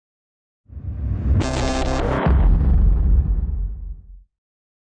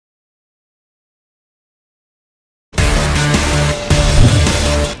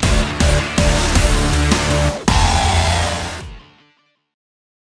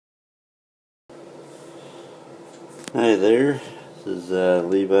Hi there, this is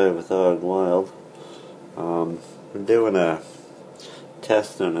Levi with Og Wild. We're doing a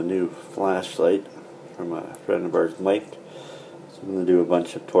test on a new flashlight from a friend of ours, Mike. So I'm going to do a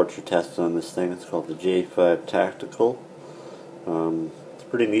bunch of torture tests on this thing. It's called the J5 Tactical. It's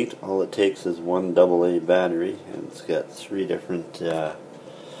pretty neat. All it takes is one AA battery, and it's got 3 different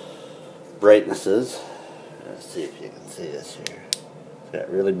brightnesses. Let's see if you can see this here. It's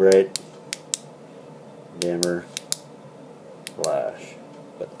got really bright, dimmer, flash.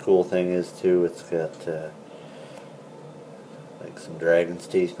 But the cool thing is too, it's got like some dragon's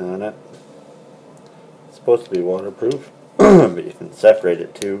teeth on it. It's supposed to be waterproof, but you can separate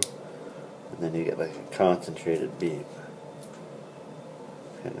it too, and then you get like a concentrated beam.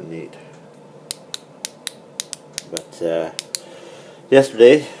 Kind of neat. But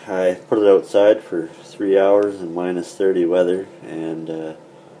yesterday I put it outside for 3 hours in -30 weather, and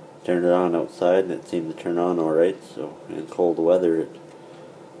turned it on outside, and it seemed to turn on alright. So in cold weather it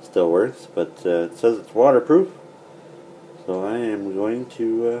still works, but it says it's waterproof, so I am going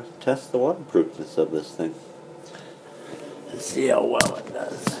to test the waterproofness of this thing and see how well it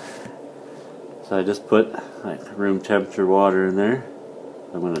does. So I just put like room temperature water in there.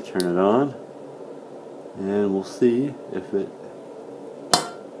 I'm going to turn it on, and we'll see if it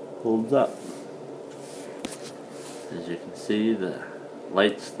holds up. As you can see, the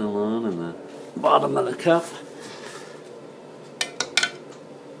light's still on in the bottom of the cup,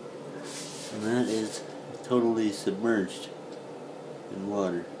 and that is totally submerged in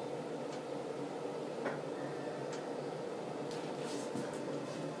water.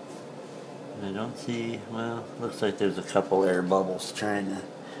 And I don't see, well, looks like there's a couple air bubbles trying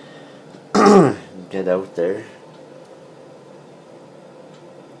to get out there.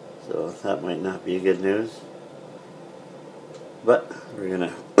 So that might not be good news. But we're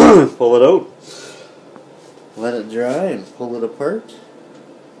gonna pull it out, let it dry, and pull it apart.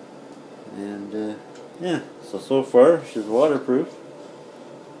 And yeah, so far she's waterproof.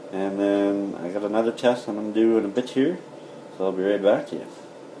 And then I got another test I'm gonna do in a bit here, so I'll be right back to you.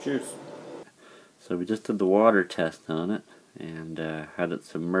 Cheers. So we just did the water test on it, and had it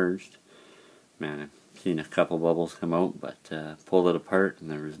submerged. Man, I've seen a couple bubbles come out, but pulled it apart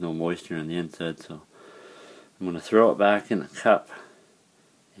and there was no moisture on the inside, so I'm going to throw it back in the cup,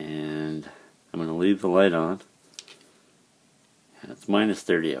 and I'm going to leave the light on, and it's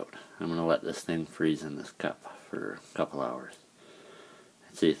 -30 out. I'm going to let this thing freeze in this cup for a couple hours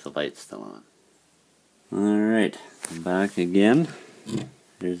and see if the light's still on. Alright, I'm back again.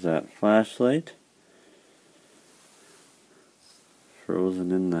 Here's that flashlight,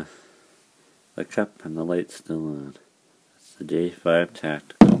 frozen in the cup, and the light's still on. It's the J5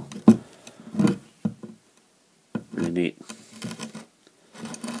 Tactical. Pretty neat.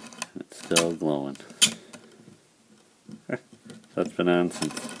 It's still glowing. So it's been on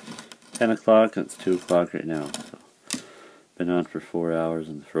since 10 o'clock, and it's 2 o'clock right now. So been on for 4 hours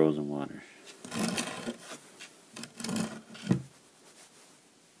in the frozen water.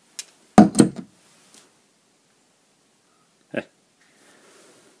 Hey.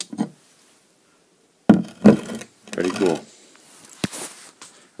 Pretty cool.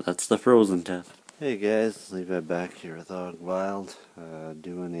 That's the frozen test. Hey guys, Levi back here with Og Wild,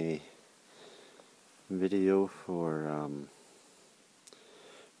 doing a video for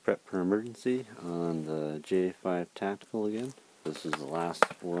Prep for Emergency on the J5 Tactical again. This is the last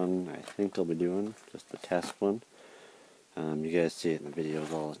one I think I'll be doing, just the test one. You guys see it in the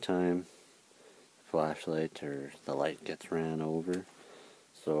videos all the time. The flashlight or the light gets ran over.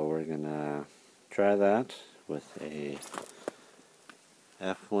 So we're gonna try that with a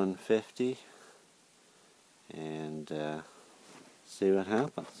F-150 and see what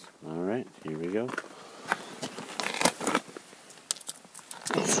happens. Alright, here we go.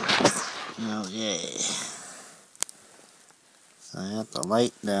 Oh yay. So I got the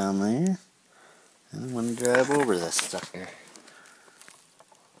light down there, and I'm going to drive over this sucker.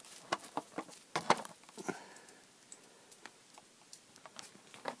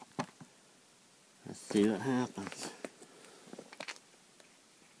 Let's see what happens.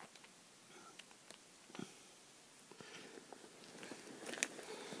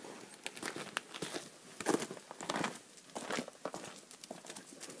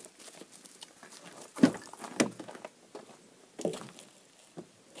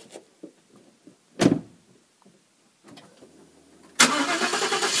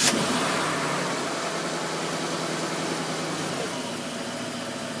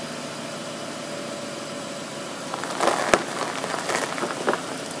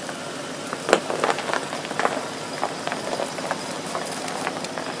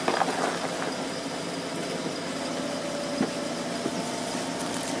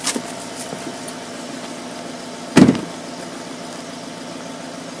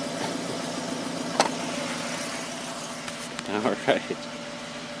 Alright.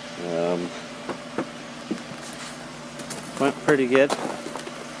 Went pretty good.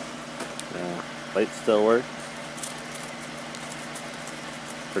 Lights still work.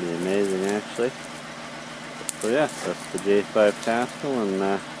 Pretty amazing actually. So yeah, that's the J5 Tassel, and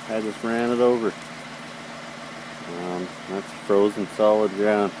I just ran it over. That's frozen solid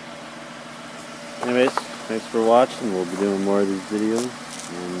ground. Anyways, thanks for watching. We'll be doing more of these videos,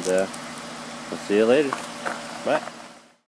 and I'll see you later. Bye.